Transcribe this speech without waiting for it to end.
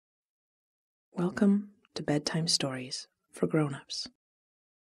Welcome to Bedtime Stories for Grown-ups,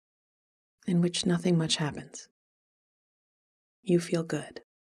 in which nothing much happens. You feel good,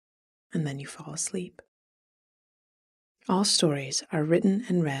 and then you fall asleep. All stories are written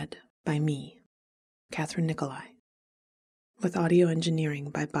and read by me, Catherine Nicolai, with audio engineering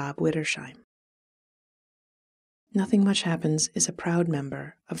by Bob Wittersheim. Nothing Much Happens is a proud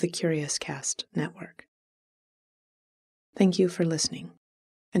member of the Curious Cast network. Thank you for listening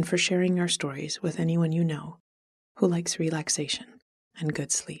and for sharing our stories with anyone you know who likes relaxation and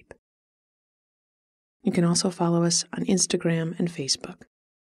good sleep. You can also follow us on Instagram and Facebook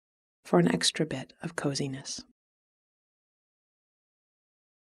for an extra bit of coziness.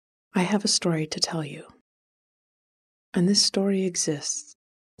 I have a story to tell you, and this story exists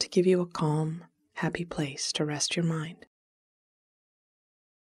to give you a calm, happy place to rest your mind.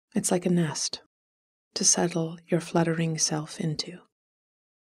 It's like a nest to settle your fluttering self into.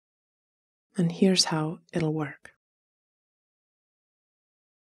 And here's how it'll work.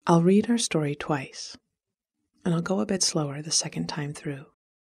 I'll read our story twice, and I'll go a bit slower the second time through.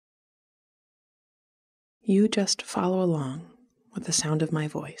 You just follow along with the sound of my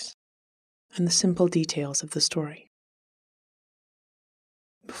voice and the simple details of the story.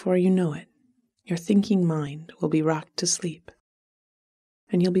 Before you know it, your thinking mind will be rocked to sleep,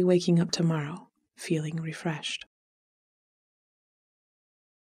 and you'll be waking up tomorrow feeling refreshed.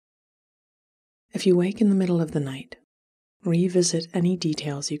 If you wake in the middle of the night, revisit any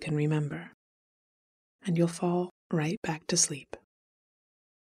details you can remember, and you'll fall right back to sleep.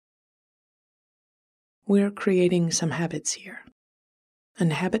 We're creating some habits here,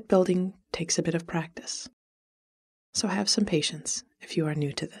 and habit building takes a bit of practice, so have some patience if you are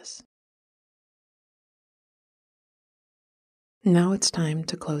new to this. Now it's time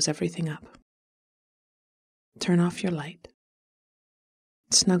to close everything up. Turn off your light.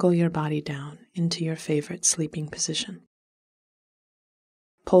 Snuggle your body down into your favorite sleeping position.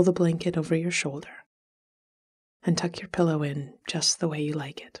 Pull the blanket over your shoulder and tuck your pillow in just the way you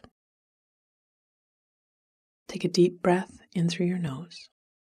like it. Take a deep breath in through your nose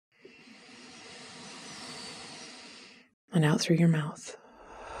and out through your mouth.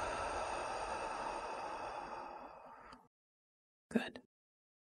 Good.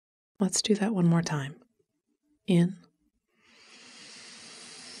 Let's do that one more time. In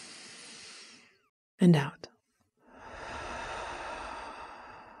and out.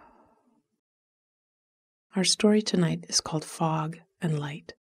 Our story tonight is called Fog and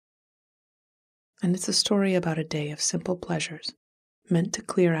Light, and it's a story about a day of simple pleasures meant to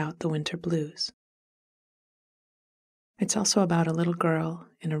clear out the winter blues. It's also about a little girl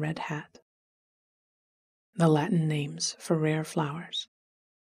in a red hat, the Latin names for rare flowers,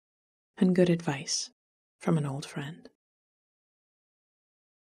 and good advice from an old friend.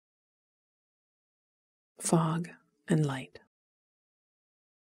 Fog and Light.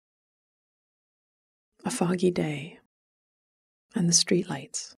 A foggy day, and the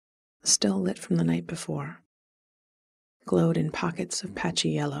streetlights, still lit from the night before, glowed in pockets of patchy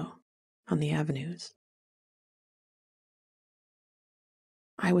yellow on the avenues.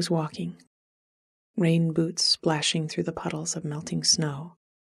 I was walking, rain boots splashing through the puddles of melting snow,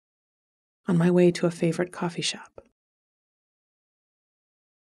 on my way to a favorite coffee shop.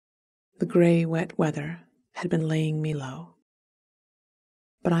 The gray, wet weather had been laying me low,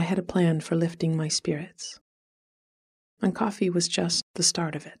 but I had a plan for lifting my spirits, and coffee was just the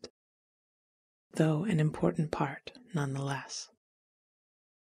start of it, though an important part nonetheless.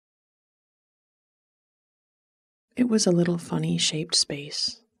 It was a little funny-shaped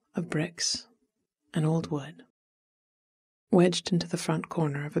space of bricks and old wood, wedged into the front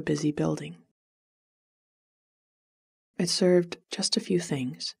corner of a busy building. It served just a few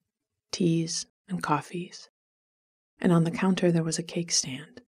things, teas and coffees, and on the counter there was a cake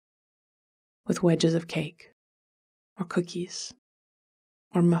stand, with wedges of cake, or cookies,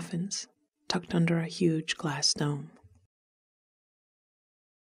 or muffins tucked under a huge glass dome.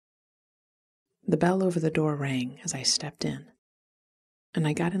 The bell over the door rang as I stepped in, and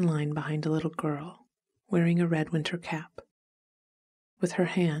I got in line behind a little girl wearing a red winter cap, with her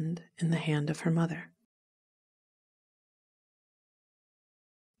hand in the hand of her mother.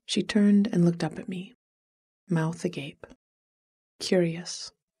 She turned and looked up at me, mouth agape,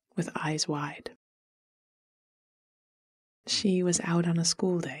 curious, with eyes wide. She was out on a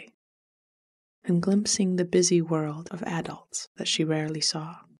school day and glimpsing the busy world of adults that she rarely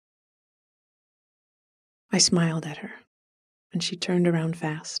saw. I smiled at her, and she turned around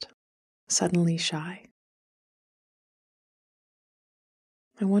fast, suddenly shy.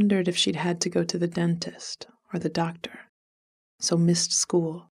 I wondered if she'd had to go to the dentist or the doctor, so missed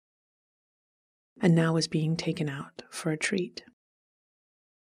school. and now was being taken out for a treat.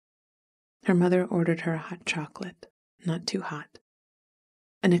 Her mother ordered her a hot chocolate, not too hot,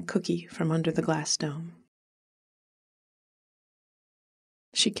 and a cookie from under the glass dome.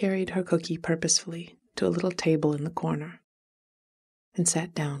 She carried her cookie purposefully to a little table in the corner and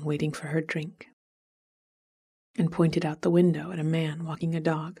sat down waiting for her drink, and pointed out the window at a man walking a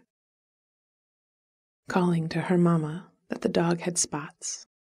dog, calling to her mama that the dog had spots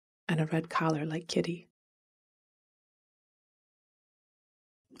and a red collar like Kitty.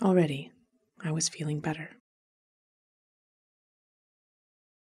 Already, I was feeling better.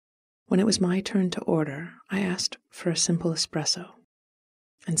 When it was my turn to order, I asked for a simple espresso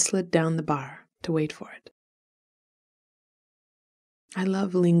and slid down the bar to wait for it. I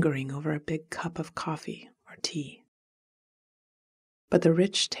love lingering over a big cup of coffee or tea, but the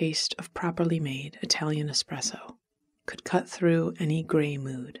rich taste of properly made Italian espresso could cut through any gray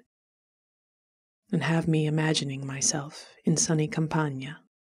mood and have me imagining myself in sunny Campania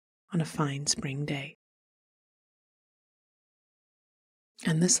on a fine spring day.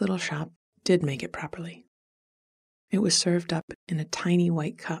 And this little shop did make it properly. It was served up in a tiny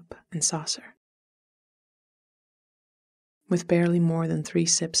white cup and saucer, with barely more than 3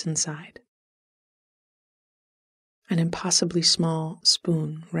 sips inside. An impossibly small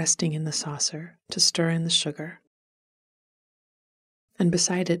spoon resting in the saucer to stir in the sugar, and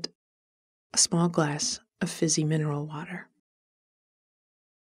beside it, a small glass of fizzy mineral water.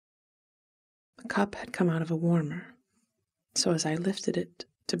 The cup had come out of a warmer, so as I lifted it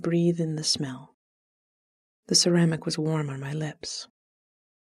to breathe in the smell, the ceramic was warm on my lips.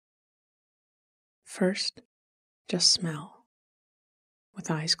 First, just smell,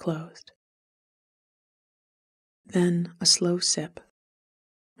 with eyes closed. Then a slow sip,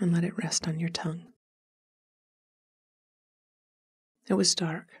 and let it rest on your tongue. It was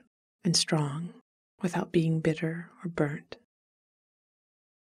dark and strong, without being bitter or burnt,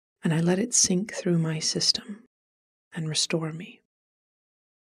 and I let it sink through my system and restore me.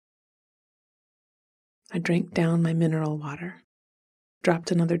 I drank down my mineral water,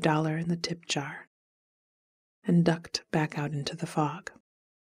 dropped another $1 in the tip jar, and ducked back out into the fog.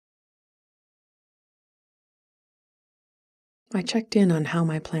 I checked in on how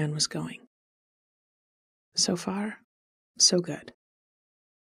my plan was going. So far, so good.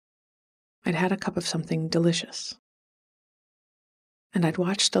 I'd had a cup of something delicious, and I'd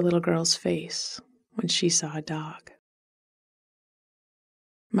watched a little girl's face when she saw a dog.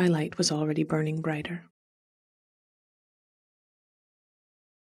 My light was already burning brighter.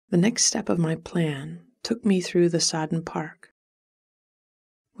 The next step of my plan took me through the sodden park,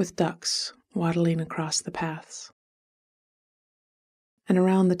 with ducks waddling across the paths, and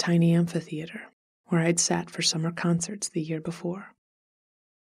around the tiny amphitheater where I'd sat for summer concerts the year before,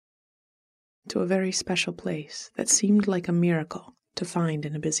 to a very special place that seemed like a miracle to find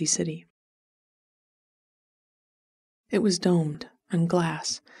in a busy city. It was domed and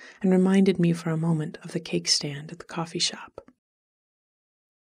glass and reminded me for a moment of the cake stand at the coffee shop.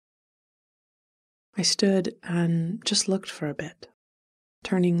 I stood and just looked for a bit,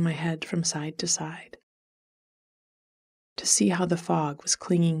 turning my head from side to side, to see how the fog was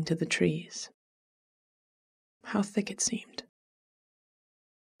clinging to the trees, how thick it seemed,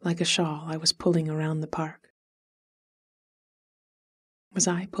 like a shawl I was pulling around the park. Was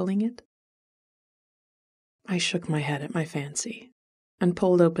I pulling it? I shook my head at my fancy and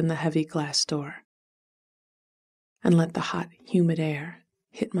pulled open the heavy glass door and let the hot, humid air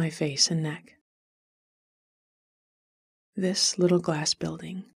hit my face and neck. This little glass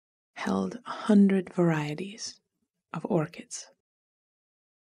building held 100 varieties of orchids.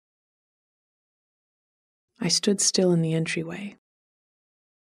 I stood still in the entryway,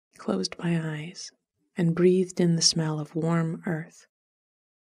 closed my eyes, and breathed in the smell of warm earth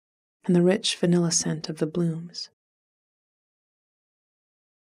and the rich vanilla scent of the blooms.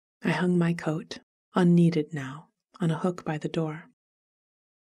 I hung my coat, unneeded now, on a hook by the door,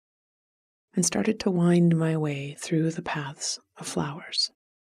 and started to wind my way through the paths of flowers.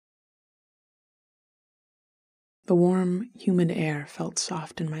 The warm, humid air felt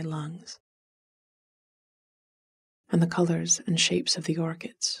soft in my lungs, and the colors and shapes of the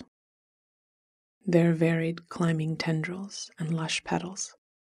orchids, their varied climbing tendrils and lush petals,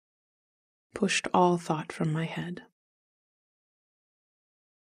 pushed all thought from my head.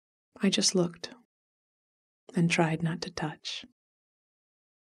 I just looked and tried not to touch,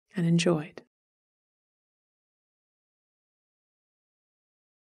 and enjoyed.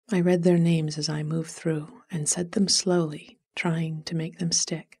 I read their names as I moved through and said them slowly, trying to make them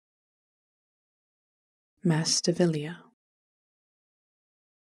stick. Masdevallia,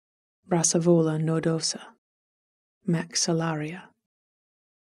 Brassavola nodosa, maxillaria,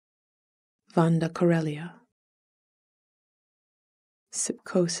 Vanda Corellia,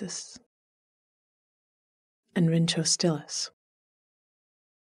 Cypcosis, and Rhinchostylis.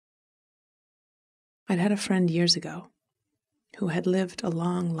 I'd had a friend years ago who had lived a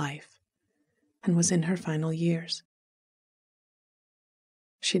long life and was in her final years.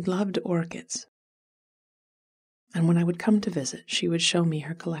 She'd loved orchids, and when I would come to visit, she would show me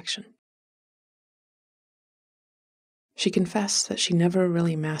her collection. She confessed that she never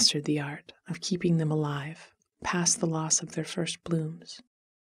really mastered the art of keeping them alive past the loss of their first blooms.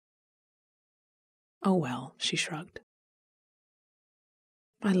 Oh well, she shrugged.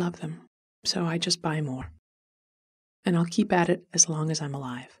 I love them, so I just buy more, and I'll keep at it as long as I'm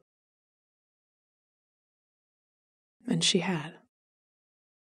alive. And she had.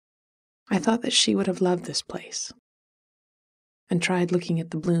 I thought that she would have loved this place, and tried looking at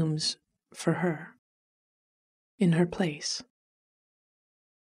the blooms for her, in her place,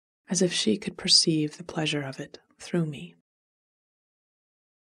 as if she could perceive the pleasure of it through me.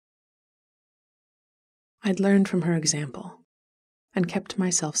 I'd learned from her example, and kept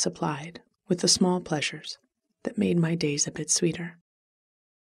myself supplied with the small pleasures that made my days a bit sweeter.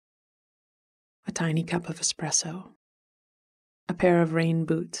 A tiny cup of espresso, a pair of rain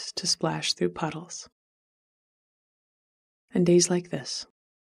boots to splash through puddles. And days like this,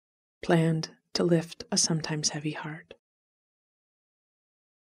 planned to lift a sometimes heavy heart.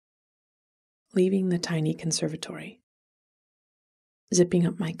 Leaving the tiny conservatory, zipping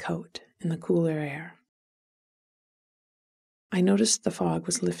up my coat in the cooler air, I noticed the fog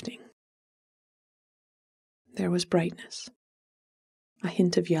was lifting. There was brightness, a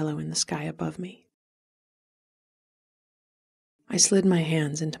hint of yellow in the sky above me. I slid my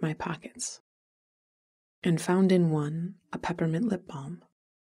hands into my pockets and found in one a peppermint lip balm,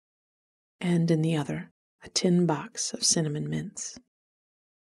 and in the other a tin box of cinnamon mints.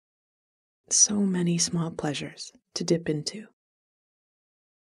 So many small pleasures to dip into,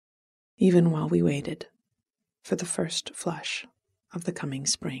 even while we waited for the first flush of the coming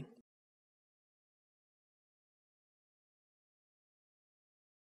spring.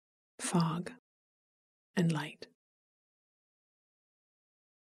 Fog and light.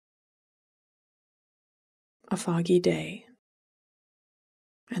 A foggy day,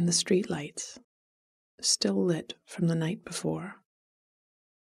 and the street lights, still lit from the night before,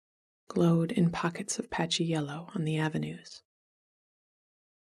 glowed in pockets of patchy yellow on the avenues.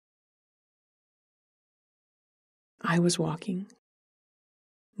 I was walking,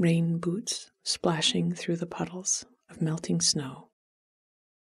 rain boots splashing through the puddles of melting snow,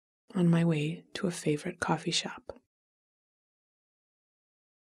 on my way to a favorite coffee shop.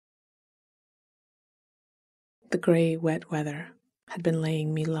 The gray, wet weather had been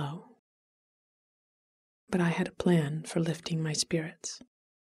laying me low, but I had a plan for lifting my spirits,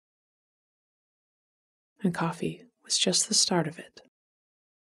 and coffee was just the start of it,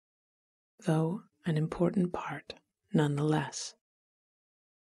 though an important part nonetheless.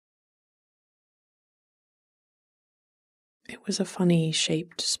 It was a funny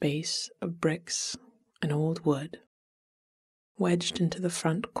shaped space of bricks and old wood, wedged into the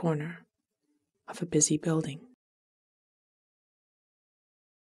front corner of a busy building.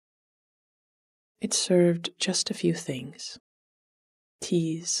 It served just a few things,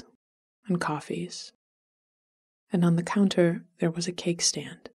 teas and coffees, and on the counter there was a cake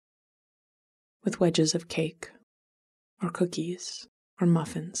stand with wedges of cake or cookies or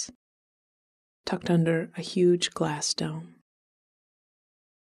muffins tucked under a huge glass dome.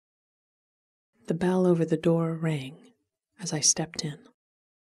 The bell over the door rang as I stepped in,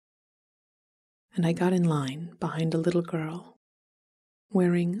 and I got in line behind a little girl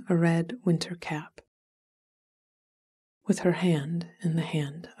wearing a red winter cap, with her hand in the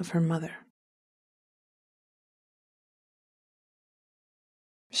hand of her mother.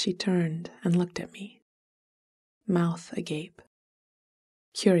 She turned and looked at me, mouth agape,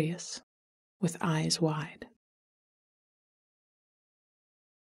 curious, with eyes wide.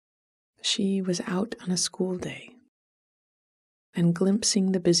 She was out on a school day and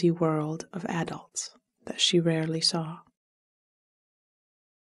glimpsing the busy world of adults that she rarely saw.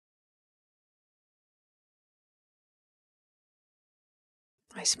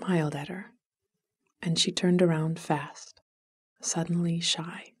 I smiled at her, and she turned around fast, suddenly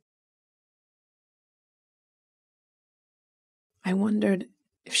shy. I wondered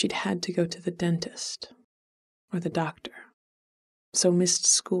if she'd had to go to the dentist or the doctor, so missed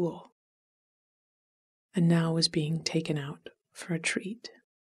school, and now was being taken out for a treat.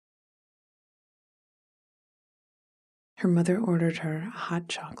 Her mother ordered her a hot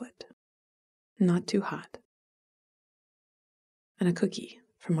chocolate not too hot, and a cookie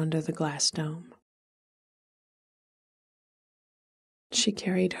from under the glass dome. She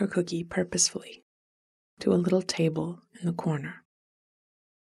carried her cookie purposefully to a little table in the corner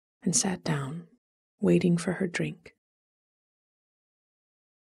and sat down, waiting for her drink,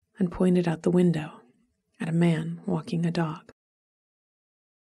 and pointed out the window at a man walking a dog,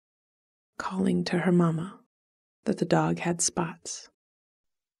 calling to her mama that the dog had spots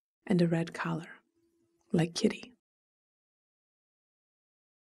and a red collar, like Kitty.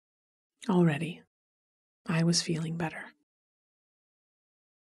 Already, I was feeling better.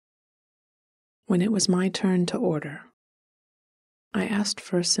 When it was my turn to order, I asked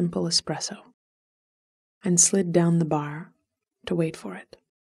for a simple espresso and slid down the bar to wait for it.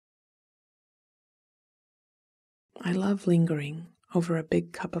 I love lingering over a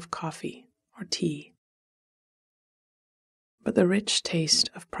big cup of coffee or tea, but the rich taste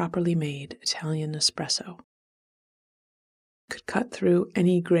of properly made Italian espresso could cut through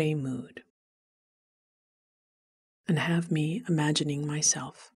any gray mood and have me imagining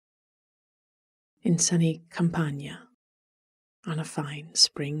myself in sunny Campania on a fine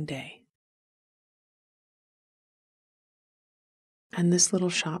spring day. And this little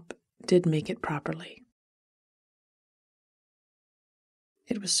shop did make it properly.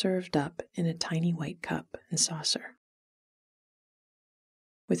 It was served up in a tiny white cup and saucer,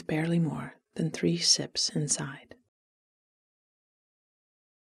 with barely more than 3 sips inside.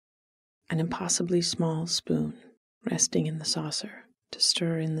 An impossibly small spoon resting in the saucer to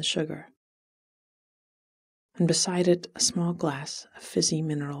stir in the sugar, and beside it a small glass of fizzy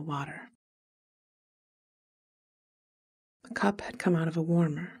mineral water. The cup had come out of a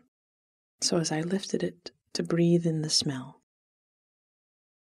warmer, so as I lifted it to breathe in the smell,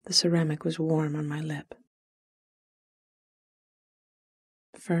 the ceramic was warm on my lip.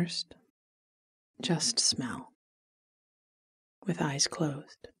 First, just smell, with eyes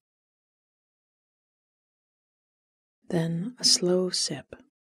closed. Then a slow sip,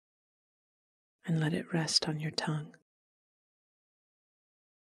 and let it rest on your tongue.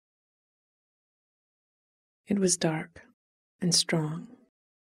 It was dark and strong,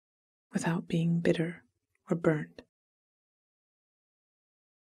 without being bitter or burnt,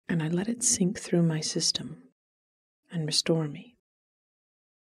 and I let it sink through my system and restore me.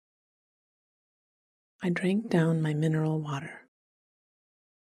 I drank down my mineral water,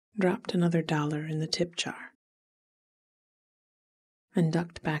 dropped another $1 in the tip jar, and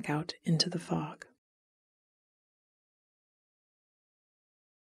ducked back out into the fog.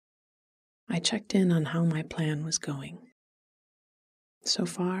 I checked in on how my plan was going. So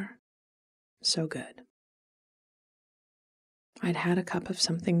far, so good. I'd had a cup of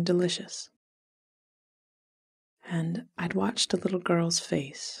something delicious, and I'd watched a little girl's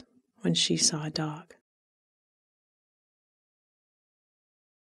face when she saw a dog.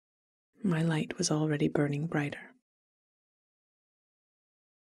 My light was already burning brighter.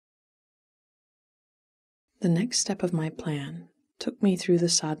 The next step of my plan took me through the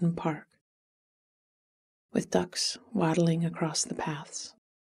sodden park, with ducks waddling across the paths,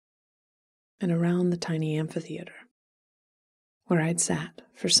 and around the tiny amphitheater, where I'd sat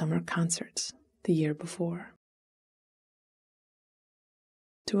for summer concerts the year before,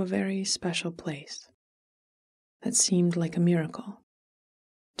 to a very special place that seemed like a miracle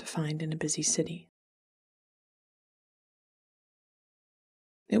to find in a busy city.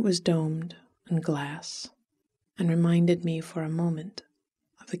 It was domed and glass, and reminded me for a moment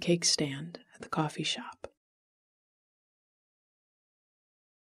of the cake stand at the coffee shop.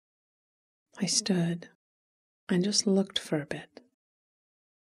 I stood and just looked for a bit,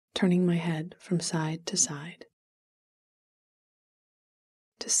 turning my head from side to side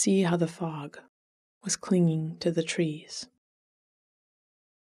to see how the fog was clinging to the trees.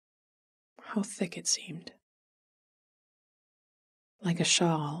 How thick it seemed. Like a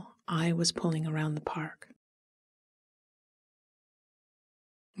shawl I was pulling around the park.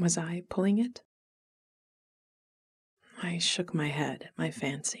 Was I pulling it? I shook my head at my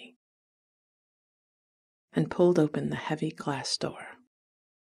fancy and pulled open the heavy glass door,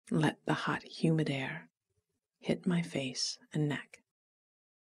 let the hot, humid air hit my face and neck.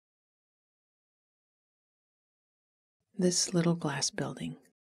 This little glass building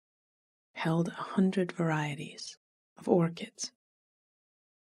held 100 varieties of orchids.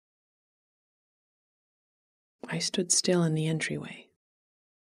 I stood still in the entryway,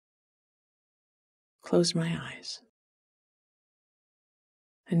 closed my eyes,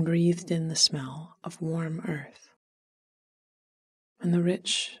 and breathed in the smell of warm earth and the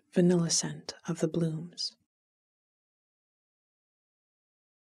rich vanilla scent of the blooms.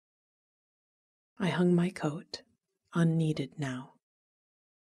 I hung my coat, unneeded now,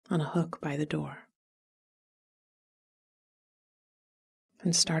 on a hook by the door,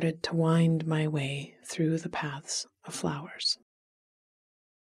 and started to wind my way through the paths of flowers.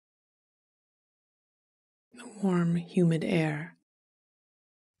 The warm, humid air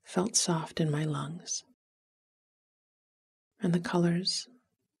felt soft in my lungs, and the colors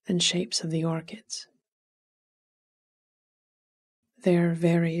and shapes of the orchids, their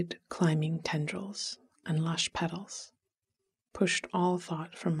varied climbing tendrils and lush petals, pushed all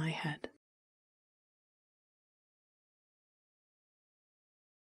thought from my head.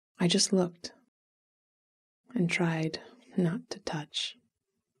 I just looked and tried not to touch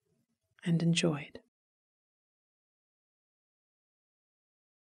and enjoyed.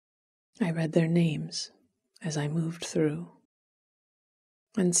 I read their names as I moved through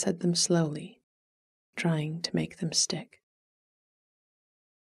and said them slowly, trying to make them stick.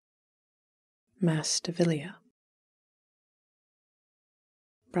 Masdevallia,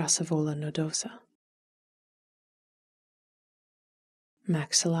 Brassavola nodosa,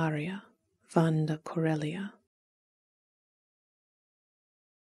 Maxillaria Vanda Corellia,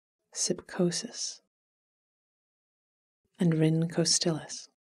 Cypcosis, and Rhincostylis.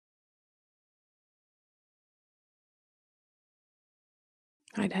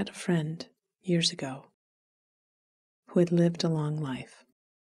 I'd had a friend years ago who had lived a long life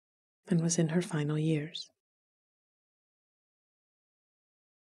and was in her final years.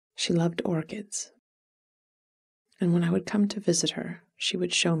 She loved orchids, and when I would come to visit her, she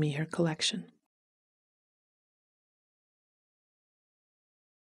would show me her collection.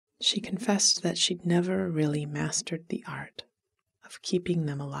 She confessed that she'd never really mastered the art of keeping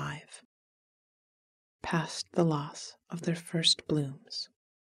them alive past the loss of their first blooms.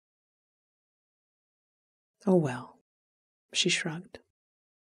 Oh well, she shrugged.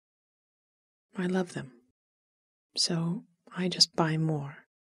 I love them, so I just buy more,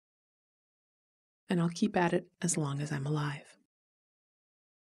 and I'll keep at it as long as I'm alive.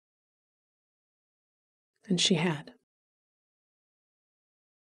 And she had.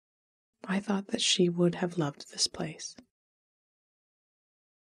 I thought that she would have loved this place,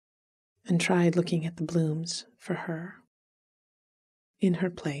 and tried looking at the blooms for her, in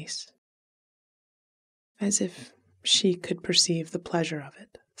her place, as if she could perceive the pleasure of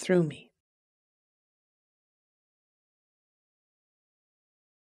it through me.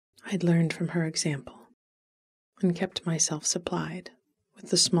 I'd learned from her example and kept myself supplied with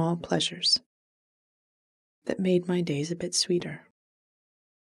the small pleasures that made my days a bit sweeter.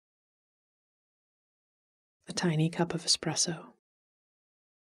 A tiny cup of espresso,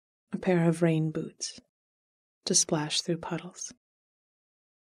 a pair of rain boots to splash through puddles.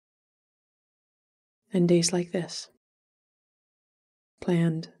 And days like this,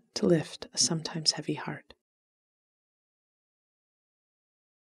 planned to lift a sometimes heavy heart.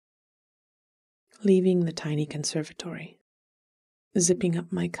 Leaving the tiny conservatory, zipping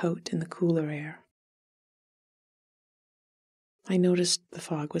up my coat in the cooler air, I noticed the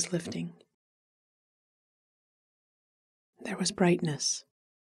fog was lifting. There was brightness,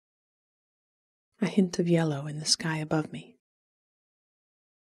 a hint of yellow in the sky above me.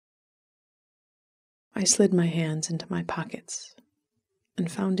 I slid my hands into my pockets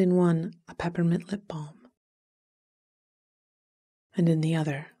and found in one a peppermint lip balm, and in the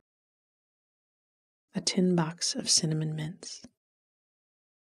other a tin box of cinnamon mints.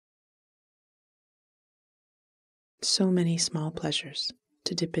 So many small pleasures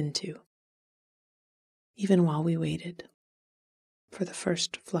to dip into, even while we waited for the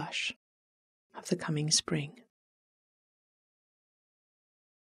first flush of the coming spring.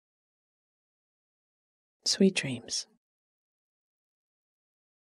 Sweet dreams.